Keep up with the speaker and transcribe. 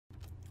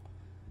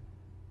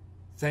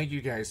Thank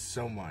you guys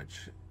so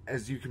much.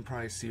 As you can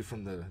probably see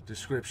from the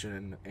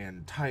description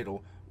and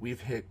title, we've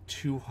hit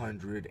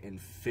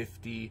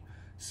 250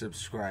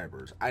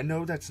 subscribers. I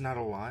know that's not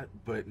a lot,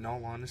 but in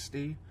all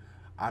honesty,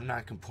 I'm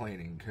not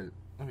complaining.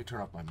 Let me turn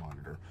off my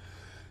monitor.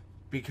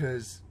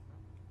 Because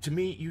to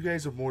me, you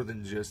guys are more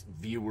than just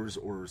viewers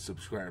or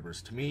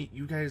subscribers. To me,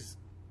 you guys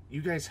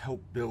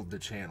help build the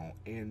channel,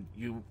 and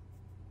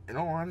in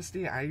all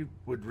honesty, I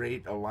would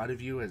rate a lot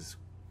of you as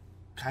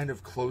kind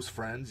of close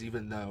friends,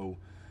 even though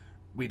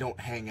we don't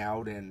hang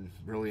out, and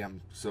really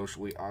I'm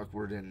socially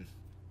awkward and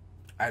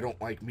I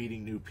don't like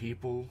meeting new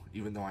people,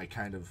 even though I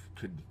kind of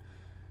could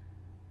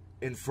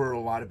infer a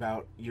lot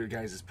about your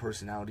guys'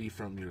 personality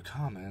from your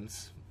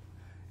comments.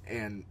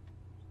 And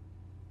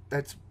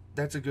that's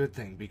a good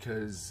thing,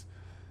 because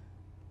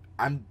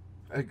like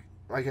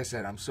I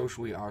said, I'm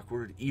socially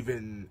awkward.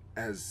 Even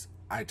as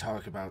I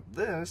talk about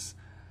this,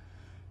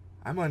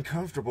 I'm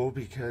uncomfortable,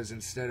 because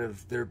instead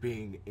of there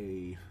being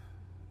a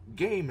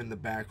game in the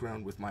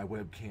background with my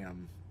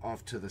webcam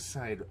off to the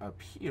side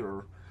up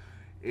here,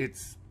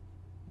 it's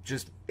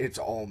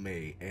all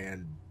me.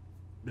 And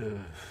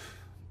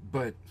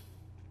but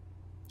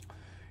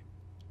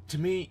to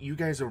me, you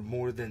guys are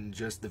more than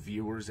just the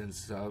viewers and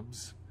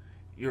subs.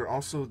 You're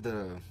also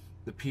the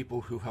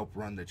people who help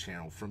run the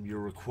channel, from your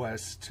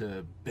requests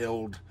to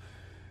build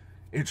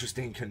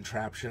interesting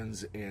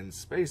contraptions and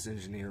Space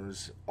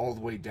Engineers, all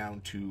the way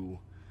down to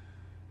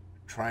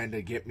trying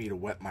to get me to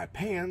wet my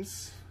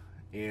pants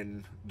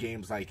in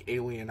games like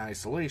Alien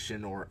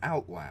Isolation or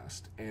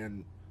Outlast.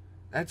 And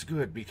that's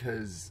good,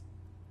 because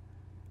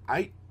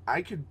I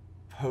could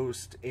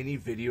post any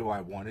video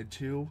I wanted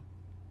to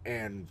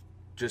and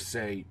just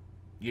say,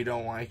 you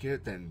don't like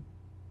it, then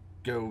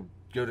go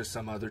to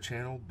some other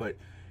channel. But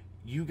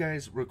you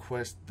guys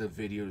request the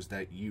videos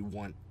that you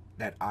want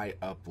that I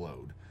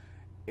upload,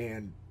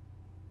 and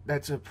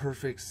that's a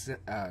perfect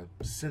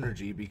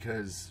synergy,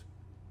 because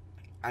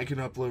I can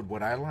upload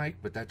what I like,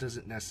 but that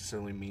doesn't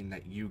necessarily mean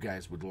that you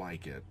guys would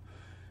like it.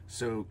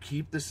 So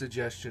keep the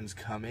suggestions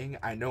coming.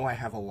 I know I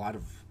have a lot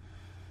of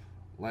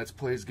Let's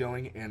Plays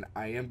going, and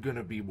I am going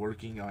to be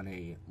working on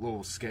a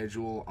little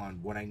schedule on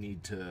what I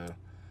need to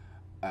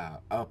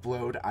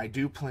upload. I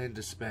do plan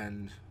to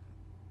spend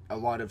a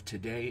lot of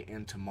today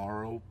and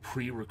tomorrow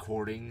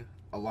pre-recording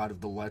a lot of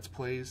the Let's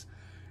Plays.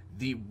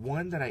 The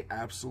one that I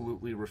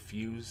absolutely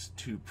refuse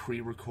to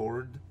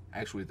pre-record,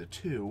 actually the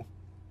two,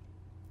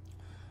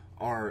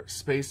 are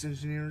Space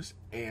Engineers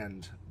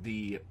and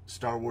the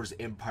Star Wars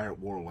Empire at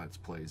War Let's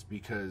Plays,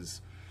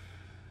 because,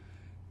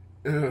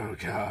 oh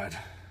god,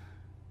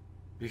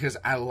 because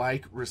I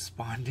like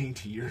responding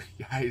to your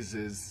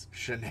guys'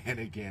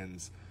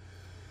 shenanigans.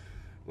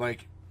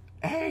 Like,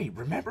 hey,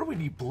 remember when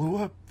you blew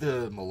up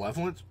the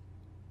Malevolent?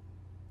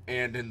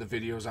 And in the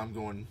videos I'm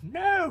going,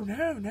 no,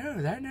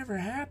 that never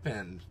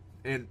happened.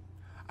 And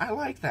I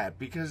like that,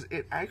 because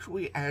it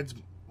actually adds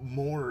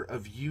more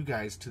of you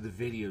guys to the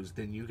videos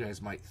than you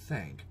guys might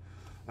think.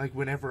 Like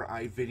whenever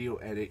I video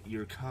edit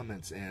your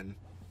comments in,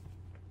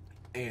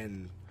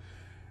 and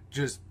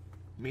just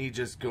me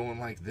just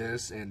going like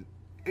this, and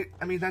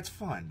I mean, that's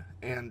fun.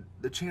 And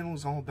the channel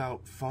is all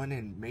about fun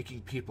and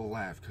making people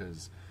laugh,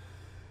 because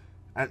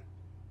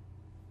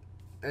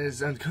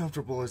as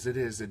uncomfortable as it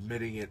is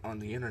admitting it on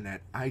the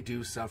internet, I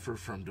do suffer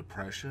from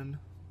depression,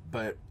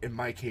 but in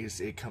my case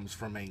it comes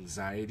from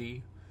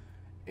anxiety.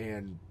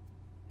 And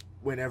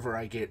whenever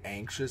I get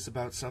anxious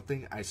about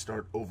something, I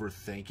start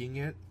overthinking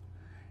it,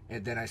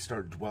 and then I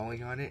start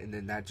dwelling on it, and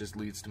then that just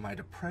leads to my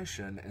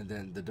depression, and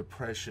then the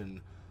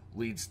depression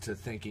leads to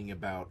thinking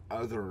about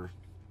other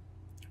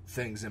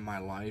things in my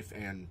life,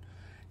 and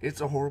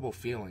it's a horrible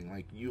feeling.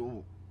 Like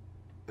you'll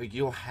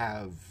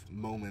have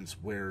moments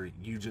where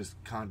you just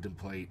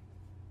contemplate,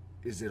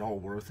 is it all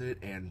worth it?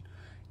 And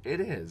it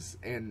is.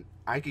 And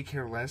I could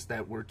care less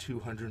that we're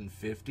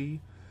 250.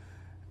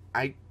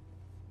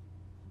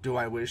 Do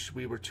I wish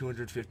we were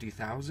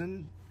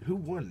 250,000? Who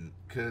wouldn't?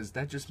 Because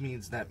that just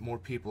means that more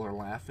people are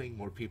laughing,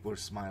 more people are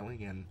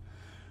smiling, and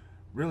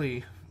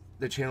really,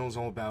 the channel is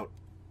all about,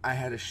 I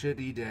had a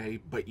shitty day,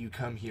 but you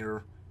come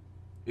here.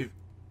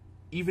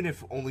 Even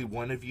if only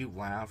one of you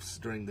laughs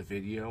during the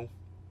video,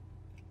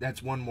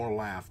 that's one more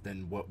laugh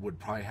than what would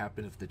probably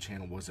happen if the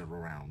channel wasn't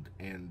around.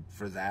 And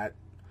for that,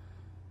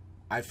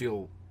 I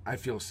feel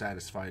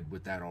satisfied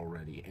with that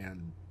already.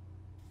 And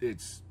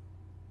it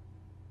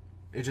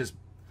just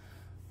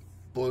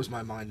blows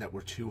my mind that we're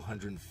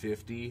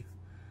 250,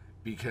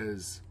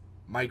 because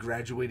my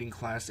graduating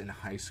class in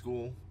high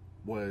school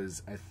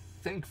was, I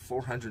think,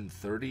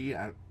 430.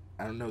 I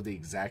don't know the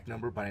exact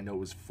number, but I know it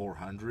was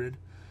 400.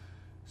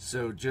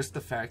 So just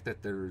the fact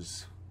that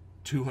there's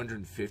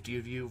 250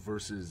 of you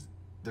versus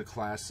the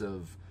class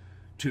of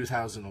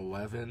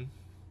 2011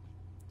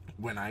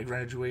 when I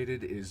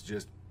graduated is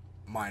just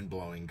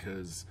mind-blowing,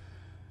 because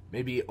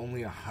maybe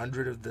only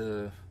 100 of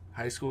the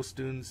high school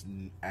students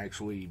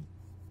actually,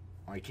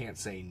 I can't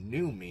say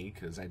knew me,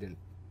 because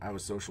I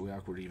was socially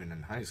awkward even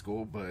in high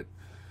school, but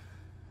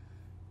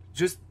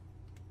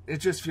it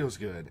just feels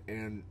good.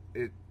 And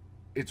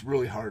it's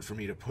really hard for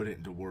me to put it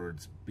into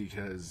words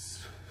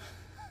because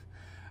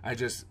I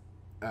just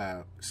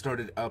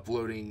started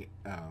uploading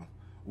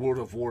World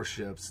of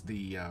Warships,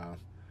 the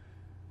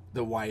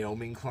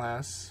Wyoming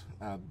class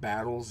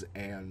battles,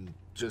 and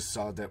just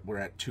saw that we're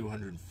at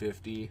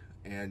 250,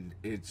 and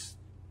it's,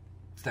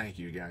 thank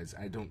you guys.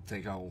 I don't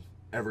think I'll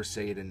ever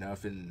say it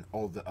enough in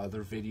all the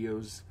other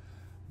videos,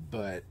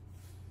 but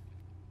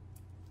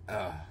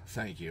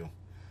thank you.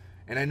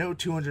 And I know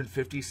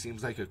 250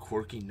 seems like a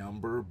quirky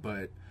number,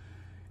 but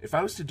if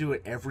I was to do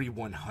it every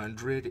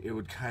 100, it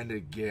would kind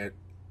of get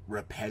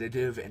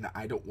repetitive, and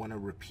I don't want to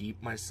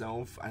repeat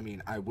myself. I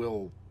mean, I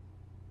will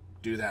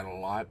do that a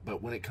lot,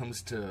 but when it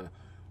comes to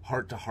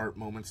heart-to-heart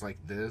moments like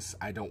this,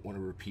 I don't want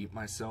to repeat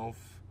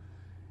myself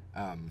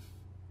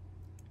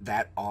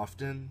that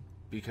often,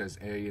 because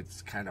A,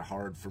 it's kind of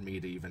hard for me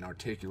to even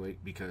articulate,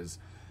 because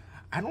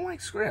I don't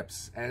like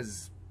scripts,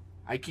 as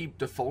I keep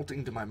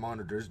defaulting to my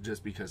monitors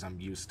just because I'm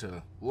used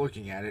to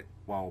looking at it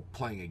while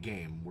playing a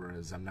game,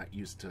 whereas I'm not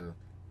used to...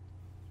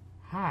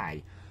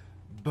 Hi.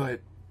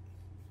 But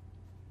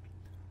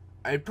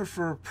I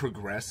prefer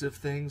progressive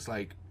things,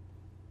 like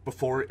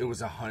before it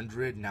was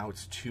 100, now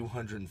it's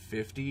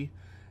 250.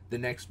 The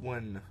next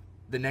one,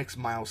 the next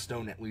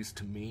milestone, at least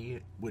to me,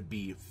 would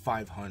be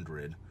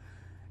 500.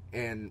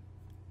 And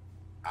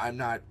I'm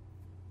not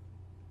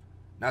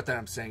that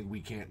I'm saying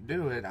we can't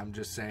do it, I'm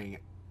just saying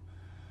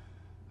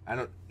I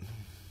don't...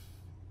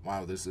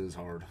 Wow, this is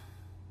hard.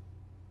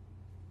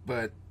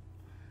 But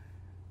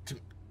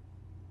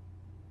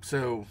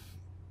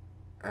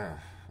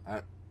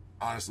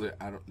honestly,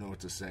 I don't know what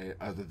to say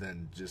other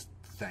than just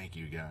thank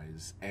you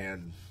guys,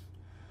 and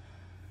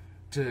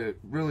to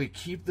really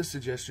keep the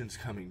suggestions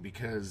coming,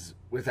 because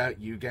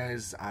without you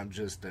guys, I'm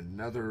just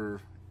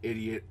another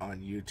idiot on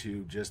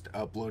YouTube just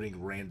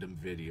uploading random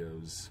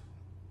videos.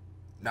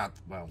 Not,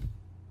 well,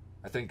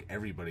 I think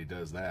everybody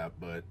does that,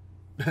 but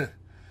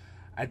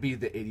I'd be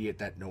the idiot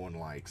that no one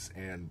likes,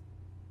 and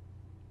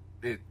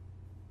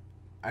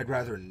I'd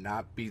rather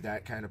not be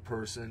that kind of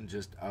person,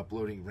 just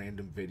uploading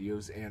random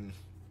videos. And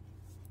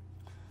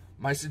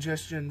my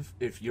suggestion,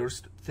 if you're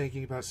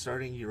thinking about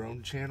starting your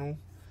own channel,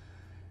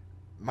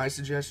 my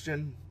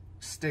suggestion,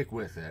 stick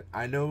with it.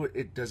 I know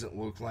it doesn't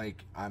look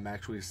like I'm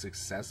actually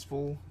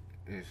successful,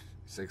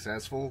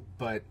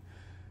 but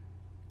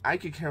I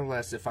could care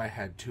less if I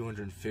had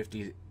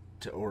 250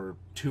 or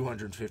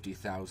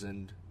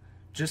 250,000,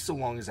 just so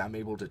long as I'm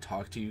able to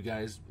talk to you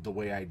guys the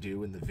way I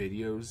do in the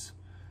videos,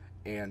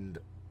 and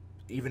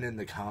even in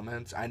the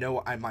comments. I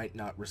know I might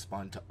not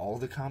respond to all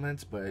the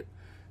comments, but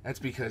that's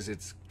because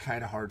it's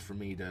kind of hard for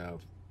me to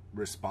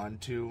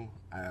respond to.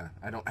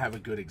 I don't have a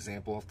good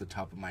example off the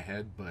top of my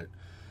head, but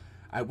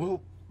I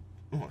will...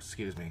 Oh,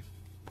 excuse me.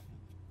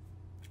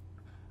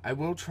 I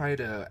will try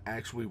to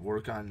actually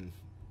work on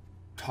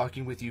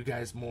talking with you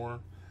guys more.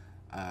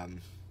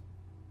 I'm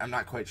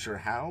not quite sure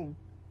how,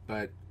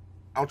 but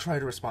I'll try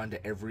to respond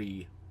to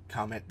every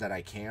comment that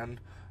I can.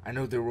 I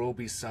know there will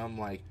be some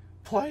like,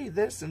 play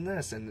this and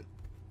this, and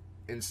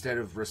instead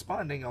of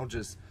responding, I'll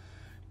just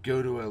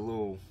go to a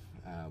little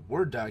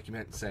Word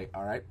document and say,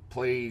 alright,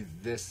 play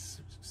this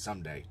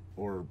someday,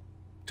 or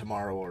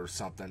tomorrow, or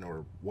something,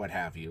 or what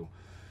have you.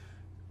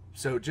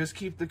 So just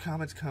keep the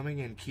comments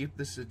coming, and keep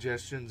the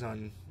suggestions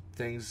on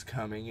things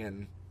coming,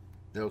 and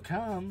they'll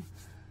come.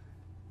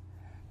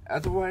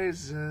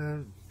 Otherwise,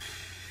 well,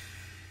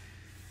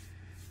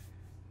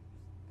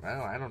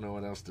 I don't know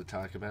what else to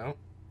talk about,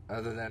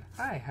 other than,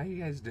 hi, how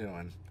you guys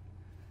doing?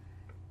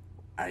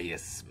 Are you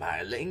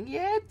smiling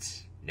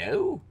yet?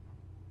 No?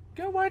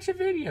 Go watch a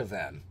video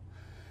then.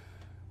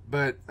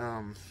 But,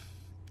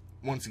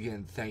 once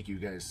again, thank you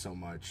guys so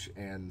much,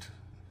 and,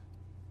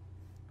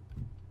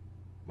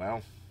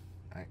 well,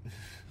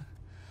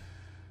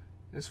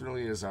 this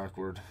really is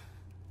awkward.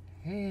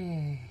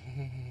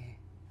 Hey,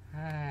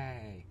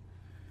 hi.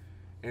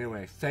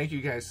 Anyway, thank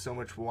you guys so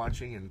much for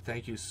watching, and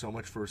thank you so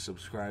much for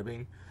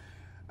subscribing.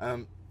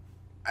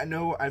 I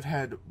know I've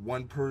had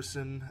one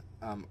person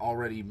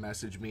already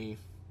message me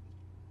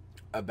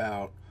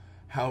about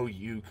how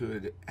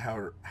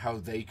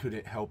they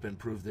could help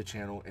improve the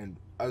channel, and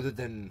other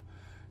than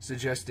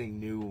suggesting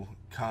new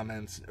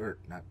comments, or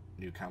not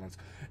new comments,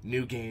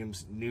 new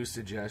games, new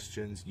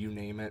suggestions, you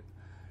name it,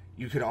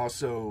 you could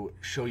also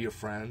show your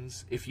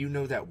friends. If you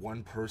know that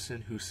one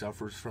person who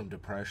suffers from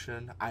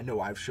depression, I know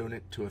I've shown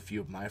it to a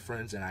few of my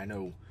friends, and I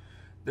know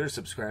they're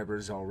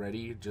subscribers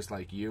already, just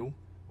like you.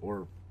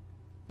 Or,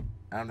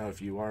 I don't know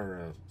if you are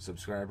a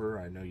subscriber,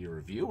 I know you're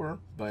a viewer,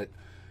 but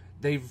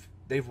they've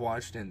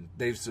watched and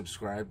they've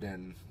subscribed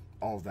and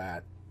all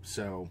that.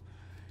 So,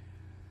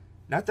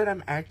 not that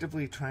I'm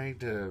actively trying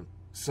to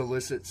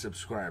solicit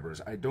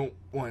subscribers. I don't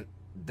want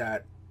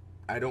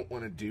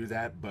to do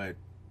that, but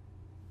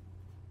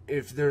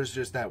if there's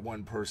just that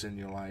one person in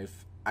your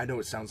life, I know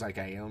it sounds like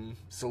I am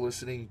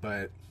soliciting,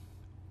 but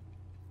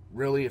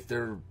really,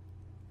 I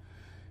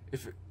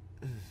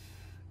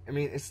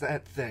mean, it's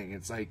that thing.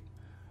 It's like,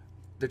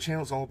 the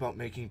channel's all about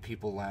making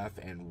people laugh,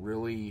 and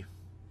really,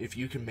 if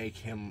you can make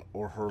him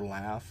or her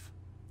laugh,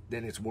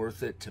 then it's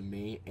worth it to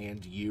me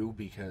and you,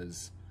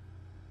 because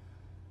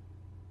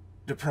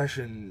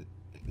depression,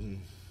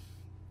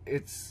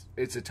 it's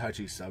a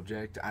touchy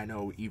subject. I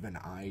know even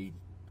I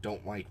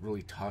don't like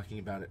really talking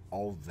about it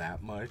all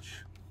that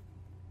much,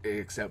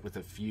 except with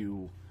a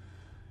few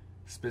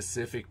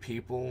specific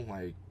people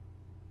like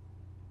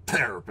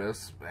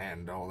therapists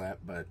and all that.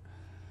 But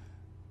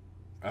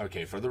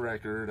okay, for the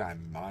record, I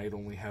might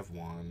only have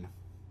one.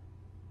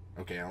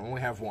 Okay, I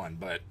only have one,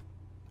 but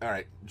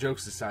alright,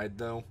 jokes aside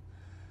though,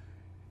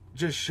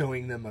 just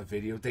showing them a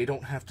video, they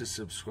don't have to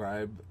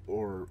subscribe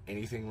or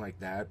anything like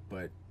that,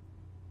 but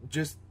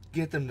just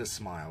get them to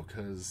smile,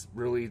 because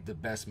really the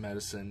best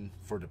medicine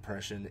for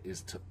depression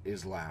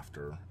is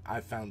laughter.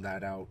 I found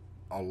that out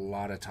a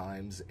lot of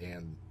times,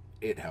 and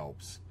it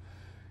helps.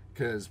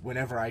 Because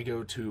whenever I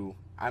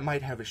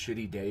might have a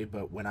shitty day,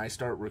 but when I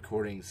start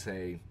recording,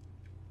 say,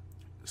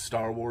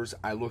 Star Wars,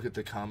 I look at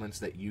the comments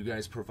that you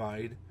guys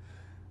provide.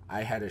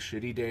 I had a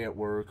shitty day at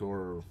work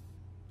or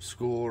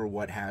school or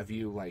what have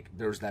you. Like,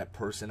 there's that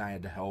person I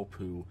had to help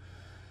who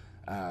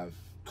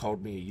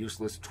called me a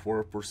useless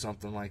twerp or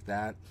something like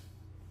that.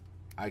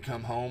 I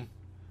come home,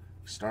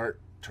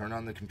 turn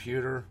on the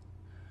computer,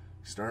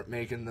 start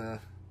reading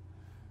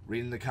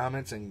the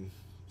comments, and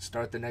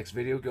start the next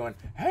video going,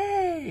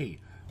 hey,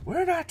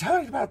 we're not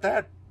talking about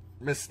that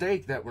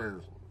mistake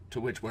to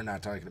which we're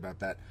not talking about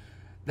that.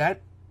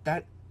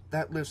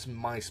 That lifts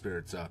my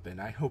spirits up, and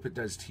I hope it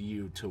does to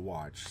you to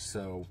watch.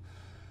 So,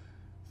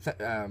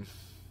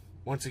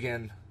 once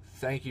again,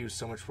 thank you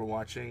so much for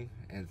watching,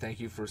 and thank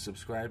you for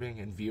subscribing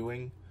and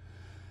viewing.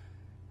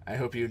 I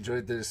hope you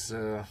enjoyed this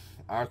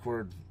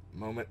awkward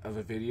moment of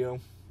a video,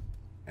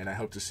 and I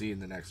hope to see you in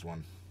the next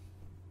one.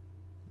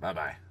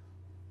 Bye-bye.